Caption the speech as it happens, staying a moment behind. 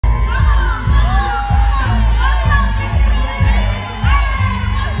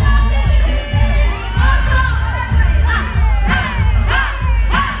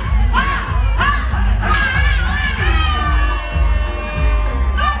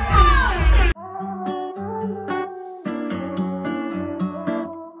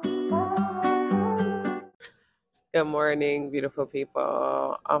Good morning, beautiful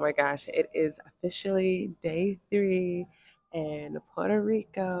people. Oh my gosh, it is officially day 3 in Puerto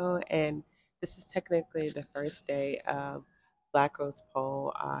Rico, and this is technically the first day of Black Rose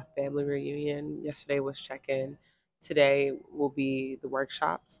Pole family reunion. Yesterday was check-in. Today will be the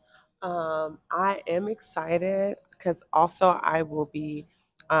workshops. I am excited because also I will be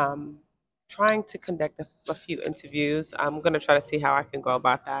um, trying to conduct a few interviews. I'm going to try to see how I can go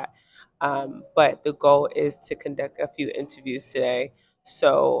about that, but the goal is to conduct a few interviews today.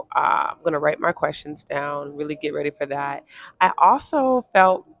 So I'm going to write my questions down, really get ready for that. I also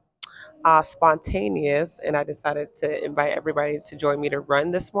felt spontaneous, and I decided to invite everybody to join me to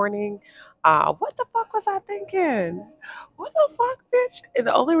run this morning. What the fuck was I thinking? What the fuck, bitch? And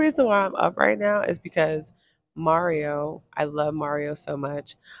the only reason why I'm up right now is because Mario, I love Mario so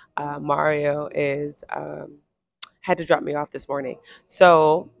much. Mario is had to drop me off this morning.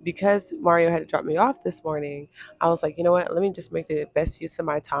 So because Mario had to drop me off this morning, I was like, you know what? Let me just make the best use of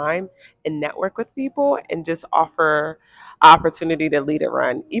my time and network with people and just offer opportunity to lead a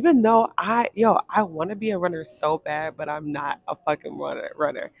run. Even though I want to be a runner so bad, but I'm not a fucking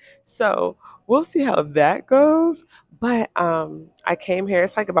runner. So we'll see how that goes. But I came here.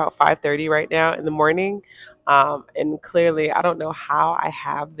 It's like about 5:30 right now in the morning, and clearly I don't know how I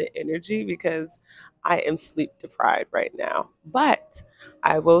have the energy because I am sleep deprived right now. But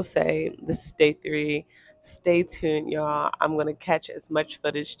I will say this is day 3. Stay tuned, y'all. I'm going to catch as much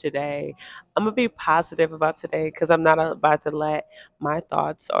footage today. I'm going to be positive about today because I'm not about to let my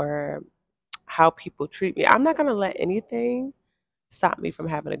thoughts or how people treat me. I'm not going to let anything stop me from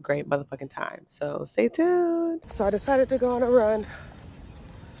having a great motherfucking time. So stay tuned. So I decided to go on a run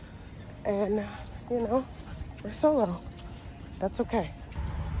and, you know, we're solo. That's okay.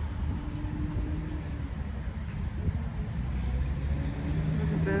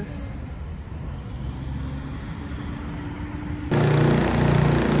 Look at this.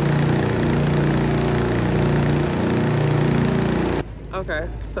 Okay,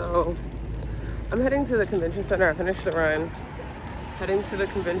 so I'm heading to the convention center. I finished the run. Heading to the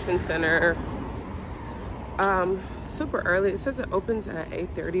convention center super early. It says it opens at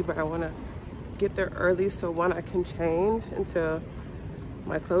 8:30, but I want to get there early so one, I can change into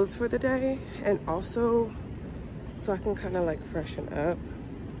my clothes for the day, and also so I can kind of like freshen up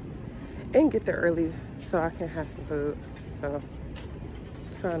and get there early so I can have some food. So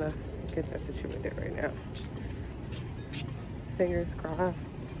I'm trying to get that situated right now. Fingers crossed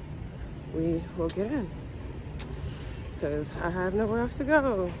we will get in because I have nowhere else to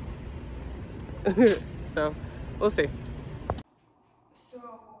go. So we'll see.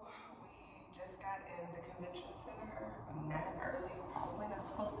 So we just got in the convention center mad early. Probably not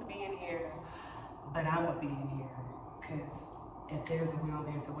supposed to be in here, but I'm gonna be in here because if there's a will,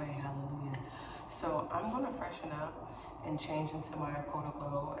 there's a way. Hallelujah. So I'm gonna freshen up and change into my Polo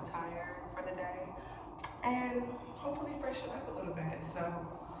Glow attire for the day, and hopefully freshen up a little bit. So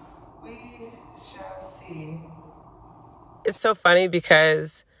we shall see. It's so funny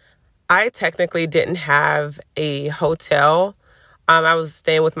because I technically didn't have a hotel. I was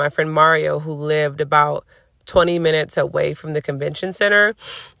staying with my friend Mario, who lived about 20 minutes away from the convention center.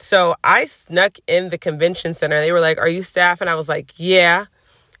 So I snuck in the convention center. They were like, "Are you staff?" And I was like, "Yeah."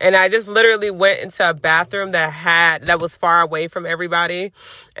 And I just literally went into a bathroom that was far away from everybody.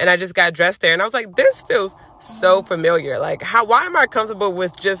 And I just got dressed there. And I was like, this feels so familiar. Like, why am I comfortable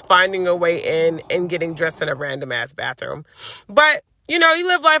with just finding a way in and getting dressed in a random ass bathroom? But, you know, you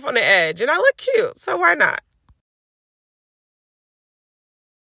live life on the edge and I look cute. So why not?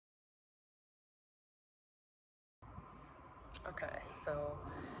 Okay, so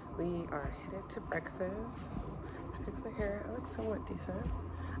we are headed to breakfast. I fixed my hair. I look somewhat decent.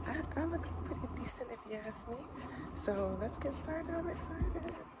 I look pretty decent if you ask me. So let's get started. I'm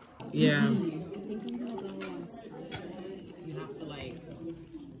excited. Yeah. You have to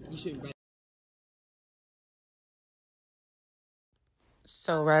you should.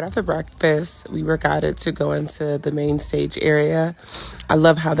 So right after breakfast, we were guided to go into the main stage area. I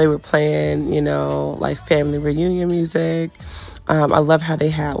love how they were playing, you know, like family reunion music. I love how they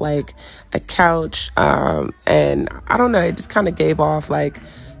had like a couch. And I don't know, it just kind of gave off like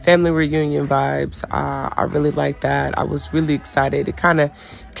family reunion vibes. I really liked that. I was really excited. It kind of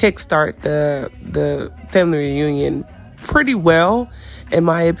kickstart the family reunion pretty well, in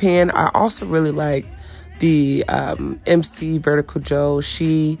my opinion. I also really like the MC Vertical Joe.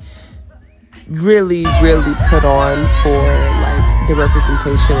 She really put on for like the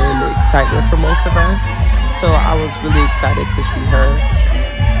representation and the excitement for most of us. So I was really excited to see her.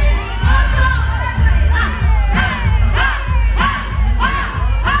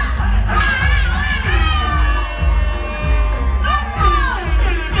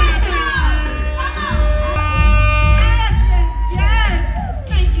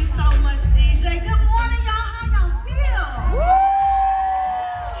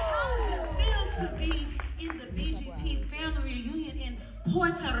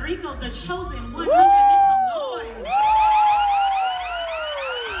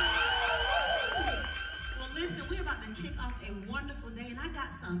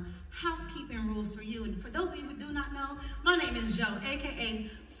 some housekeeping rules for you. And for those of you who do not know, my name is Joe, aka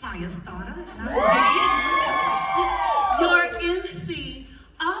Firestarter, and I will be your MC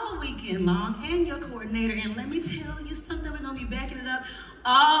all weekend long and your coordinator. And let me tell you something, we're gonna be backing it up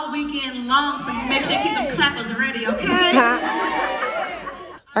all weekend long, so you make sure you keep them clappers ready, okay?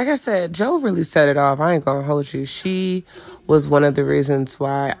 Like I said, Joe really set it off. I ain't gonna hold you. She was one of the reasons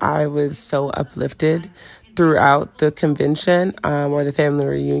why I was so uplifted throughout the convention or the family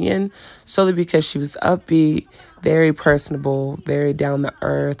reunion, solely because she was upbeat, very personable, very down to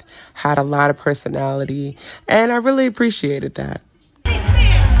earth, had a lot of personality, and I really appreciated that.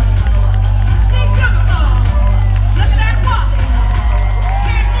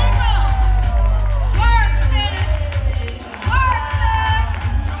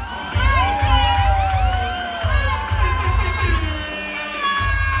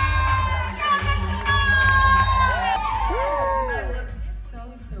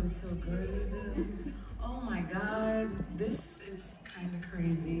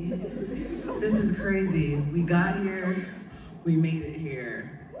 This is crazy. We got here, we made it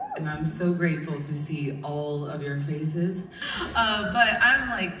here, and I'm so grateful to see all of your faces. But I'm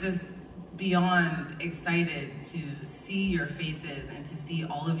like just beyond excited to see your faces and to see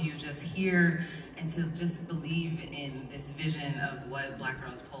all of you just here and to just believe in this vision of what Black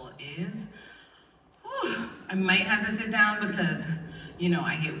Girls Pole is. Whew. I might have to sit down because, you know,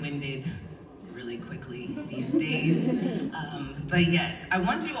 I get winded really quickly these days. But yes, I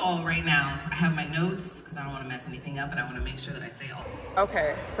want you all right now, I have my notes because I don't want to mess anything up and I want to make sure that I say all.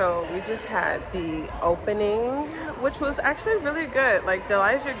 Okay, so we just had the opening, which was actually really good. Like,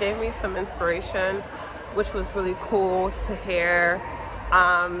 Delija gave me some inspiration, which was really cool to hear.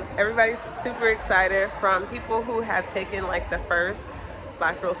 Everybody's super excited, from people who had taken like the first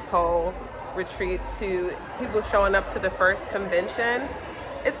Black Girls Pole retreat to people showing up to the first convention.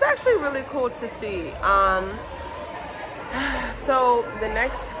 It's actually really cool to see. So the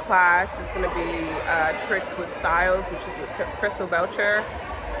next class is going to be Tricks with Styles, which is with Crystal Belcher.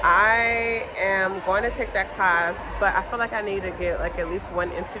 I am going to take that class, but I feel like I need to get like at least one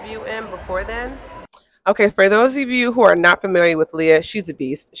interview in before then. Okay, for those of you who are not familiar with Leah, she's a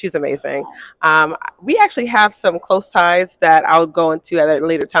beast. She's amazing. We actually have some close ties that I'll go into at a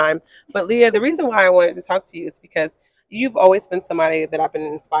later time. But Leah, the reason why I wanted to talk to you is because you've always been somebody that I've been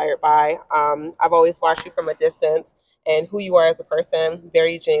inspired by. I've always watched you from a distance, and who you are as a person,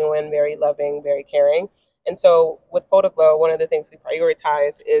 very genuine, very loving, very caring. And so with Photoglow, one of the things we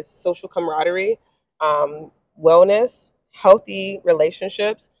prioritize is social camaraderie, wellness, healthy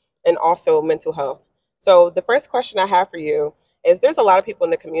relationships, and also mental health. So the first question I have for you is, there's a lot of people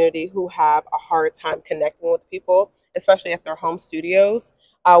in the community who have a hard time connecting with people, especially at their home studios.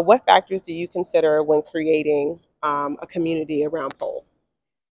 What factors do you consider when creating a community around pole?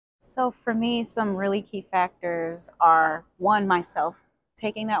 So for me, some really key factors are, one, myself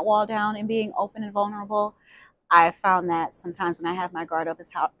taking that wall down and being open and vulnerable. I found that sometimes when I have my guard up,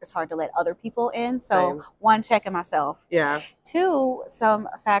 it's hard to let other people in. So Same. One, checking myself. Yeah. Two, some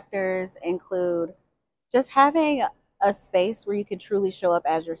factors include just having a space where you can truly show up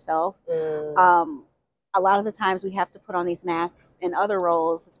as yourself. A lot of the times we have to put on these masks in other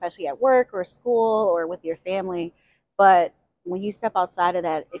roles, especially at work or school or with your family. But when you step outside of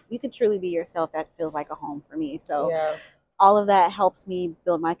that, if you can truly be yourself, that feels like a home for me. So Yeah. all of that helps me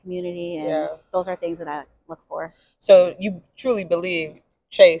build my community, and Yeah. those are things that I look for. So you truly believe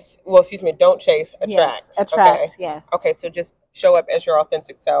don't chase, attract. Yes, attract, okay. Yes. Okay, so just show up as your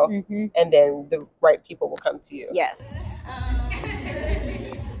authentic self, Mm-hmm. and then the right people will come to you. Yes.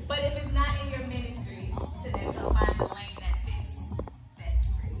 But if it's not in your ministry, so that you'll find the lane that fits best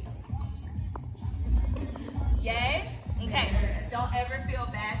for you. Yay? Okay. Don't ever feel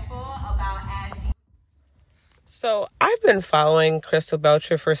bashful about asking. So I've been following Crystal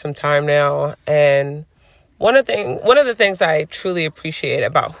Belcher for some time now, and one of the things I truly appreciate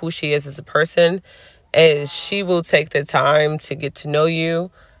about who she is as a person is she will take the time to get to know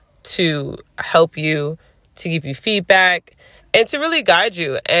you, to help you, to give you feedback, and to really guide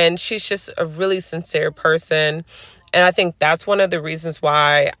you. And she's just a really sincere person. And I think that's one of the reasons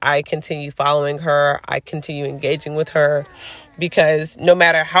why I continue following her. I continue engaging with her, because no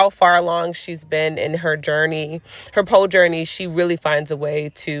matter how far along she's been in her journey, her pole journey, she really finds a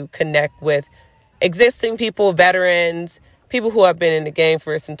way to connect with existing people, veterans, people who have been in the game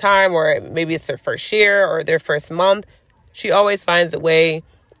for some time, or maybe it's their first year or their first month. She always finds a way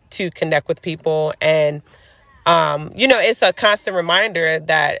to connect with people. And, it's a constant reminder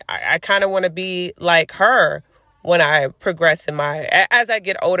that I kind of want to be like her when I progress as I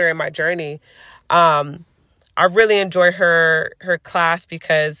get older in my journey. I really enjoy her class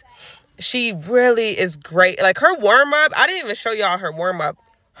because she really is great. Like her warm up, I didn't even show y'all her warm up.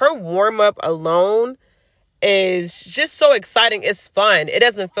 Her warm up alone is just so exciting. It's fun. It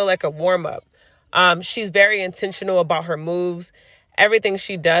doesn't feel like a warm up. She's very intentional about her moves. Everything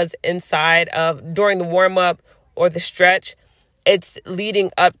she does inside of during the warm up or the stretch, it's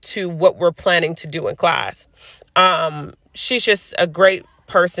leading up to what we're planning to do in class. She's just a great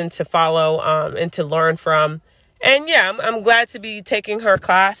person to follow and to learn from. And yeah, I'm glad to be taking her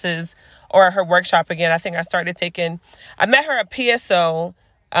classes or her workshop again. I think I met her at PSO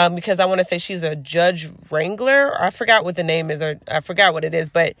because I want to say she's a judge wrangler. Or I forgot what the name is, or I forgot what it is,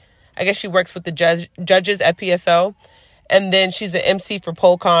 but I guess she works with the judges at PSO. And then she's an MC for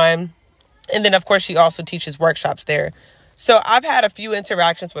PoleCon. And then, of course, she also teaches workshops there. So I've had a few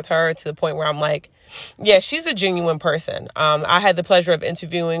interactions with her to the point where I'm like, yeah, she's a genuine person. I had the pleasure of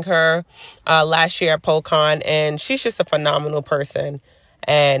interviewing her last year at PoleCon, and she's just a phenomenal person.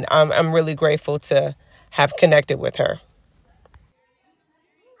 And I'm really grateful to have connected with her.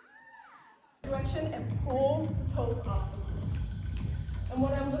 Direction and pull the toes off. And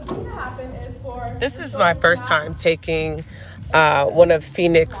what I'm looking to happen is for... This is my first time taking one of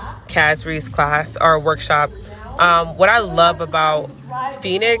Phoenix Casri's class or workshop. What I love about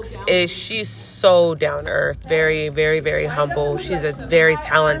Phoenix is she's so down to earth, very, very, very humble. She's a very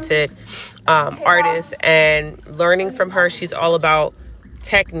talented artist, and learning from her, she's all about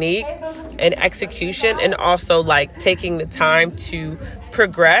technique and execution, and also like taking the time to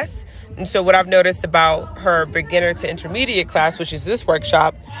progress. And so what I've noticed about her beginner to intermediate class, which is this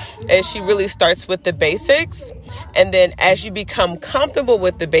workshop, is she really starts with the basics. And then as you become comfortable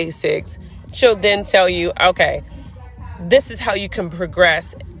with the basics, she'll then tell you, okay, this is how you can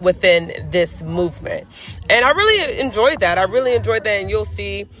progress within this movement. And I really enjoyed that. And you'll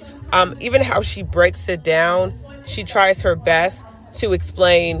see even how she breaks it down. She tries her best to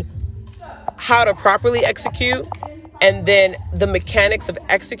explain how to properly execute, and then the mechanics of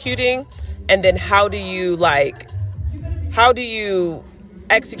executing, and then how do you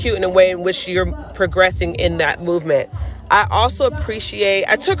execute in a way in which you're progressing in that movement. I also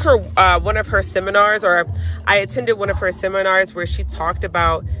I took her one of her seminars, or I attended one of her seminars where she talked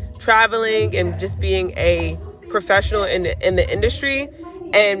about traveling and just being a professional in the industry.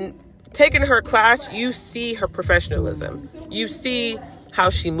 And taking her class, you see her professionalism. You see how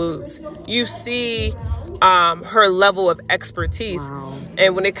she moves. You see her level of expertise. Wow.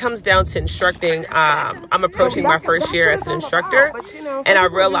 And when it comes down to instructing, I'm approaching my first year as an instructor, and I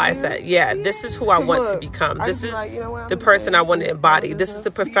realized that, yeah, this is who I want to become. This is the person I want to embody. This is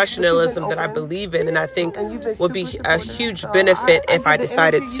the professionalism that I believe in, and I think would be a huge benefit if I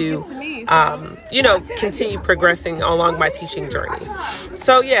decided to, continue progressing along my teaching journey.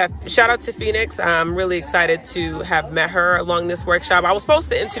 So yeah, shout out to Phoenix. I'm really excited to have met her along this workshop. I was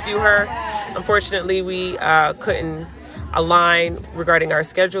supposed to interview her. Unfortunately, we couldn't align regarding our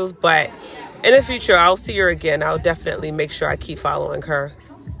schedules, but in the future, I'll see her again. I'll definitely make sure I keep following her.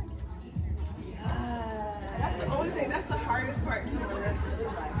 That's the only thing. That's the hardest part.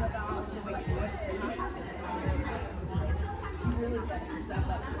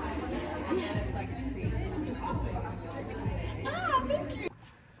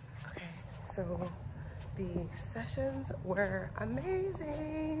 Okay, so the sessions were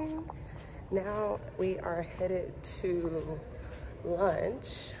amazing. Now we are headed to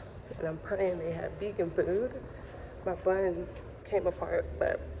lunch, and I'm praying they have vegan food. My bun came apart,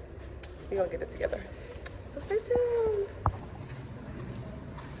 but we're gonna get it together. So stay tuned.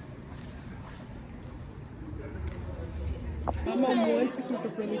 I'm on one to keep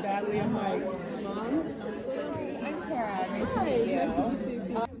it really badly. I'm like, Mom? I'm Tara. Nice to meet you. Nice to meet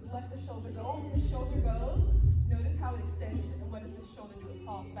you. Let the shoulder go. When the shoulder goes, notice how it extends, and what does the shoulder do? It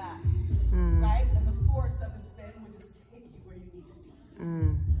falls back. Right? And the force of the spin would just take you where you need to be.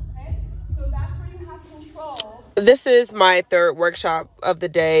 Okay? So that's where you have control. This is my third workshop of the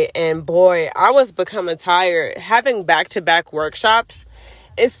day, and boy, I was becoming tired. Having back-to-back workshops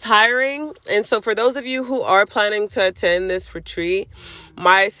is tiring. And so for those of you who are planning to attend this retreat,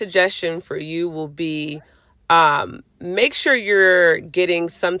 my suggestion for you will be make sure you're getting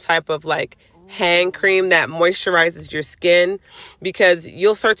some type of like hand cream that moisturizes your skin, because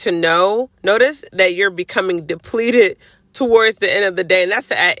you'll start to notice that you're becoming depleted towards the end of the day. And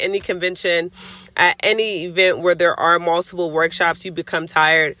that's at any convention, at any event where there are multiple workshops, you become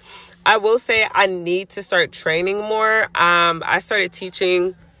tired. I will say I need to start training more. I started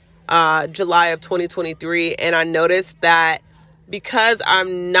teaching July of 2023, and I noticed that because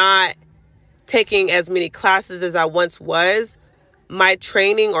I'm not taking as many classes as I once was, my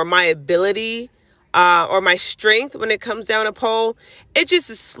training or my ability or my strength when it comes down a pole, it just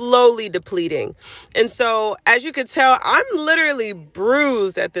is slowly depleting. And so as you can tell, I'm literally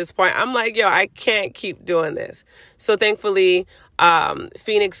bruised at this point. I'm like, yo, I can't keep doing this. So thankfully,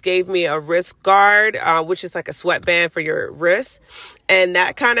 Phoenix gave me a wrist guard, which is like a sweatband for your wrists. And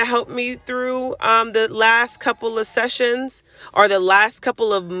that kind of helped me through the last couple of sessions or the last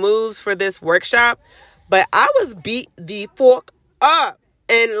couple of moves for this workshop. But I was beat the fuck up.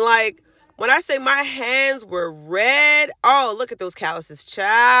 And like, when I say my hands were red, oh, look at those calluses,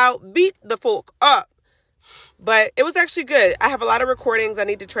 child. Beat the fuck up. But it was actually good. I have a lot of recordings. I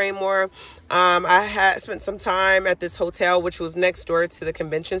need to train more. I had spent some time at this hotel, which was next door to the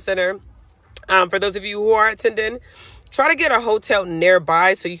convention center. For those of you who are attending, try to get a hotel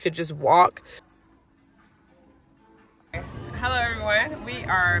nearby so you could just walk. Hello, everyone. We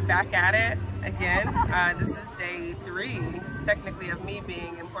are back at it again. This is day 3, technically, of me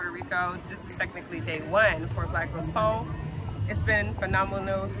being in Puerto Rico. This is technically day 1 for Black Girls Pole. It's been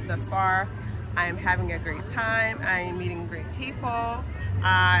phenomenal thus far. I am having a great time. I am meeting great people.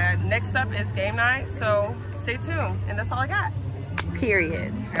 Next up is game night, so stay tuned. And that's all I got.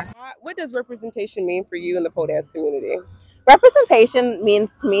 Period. What does representation mean for you in the pole dance community? Representation means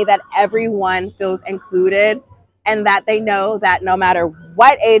to me that everyone feels included and that they know that no matter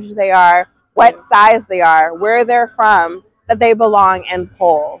what age they are, what size they are, where they're from, that they belong in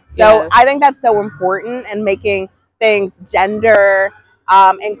pole. So I think that's so important in making things gender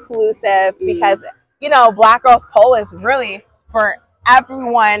inclusive, because you know, Black Girls Pole is really for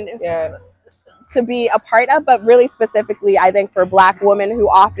everyone to be a part of, but really specifically I think for Black women who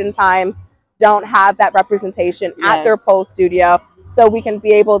oftentimes don't have that representation at their pole studio, so we can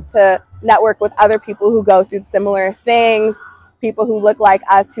be able to network with other people who go through similar things, people who look like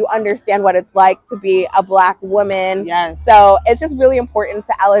us, who understand what it's like to be a Black woman. So it's just really important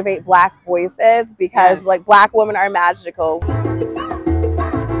to elevate Black voices, because like Black women are magical.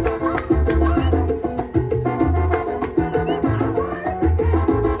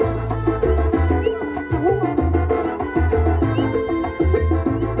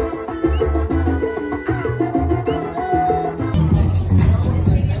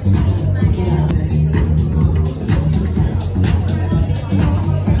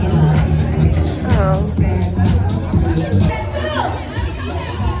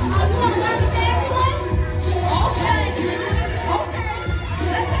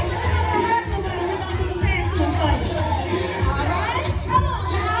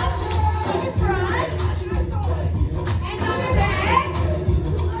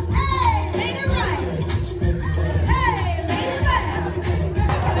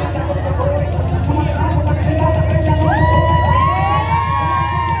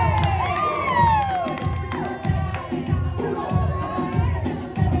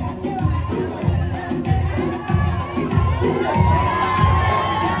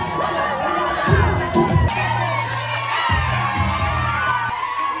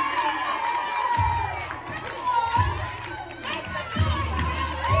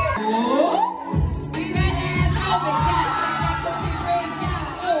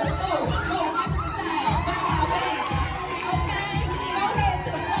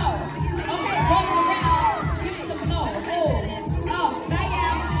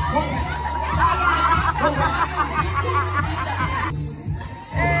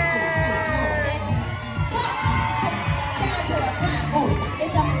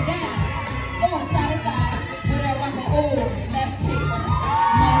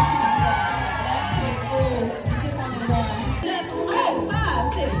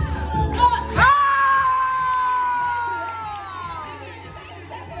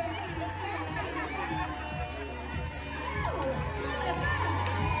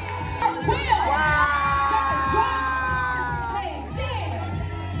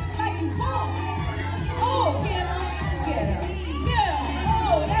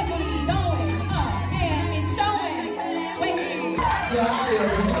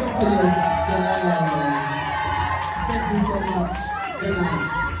 Thank you so much. Good night.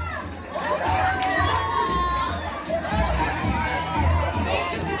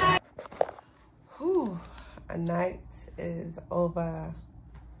 Whew, a night is over.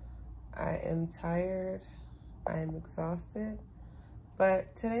 I am tired. I am exhausted.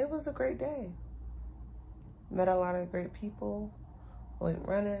 But today was a great day. Met a lot of great people. Went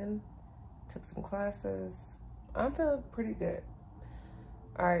running. Took some classes. I'm feeling pretty good.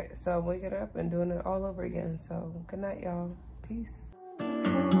 All right, so I'm waking up and doing it all over again. So good night, y'all. Peace.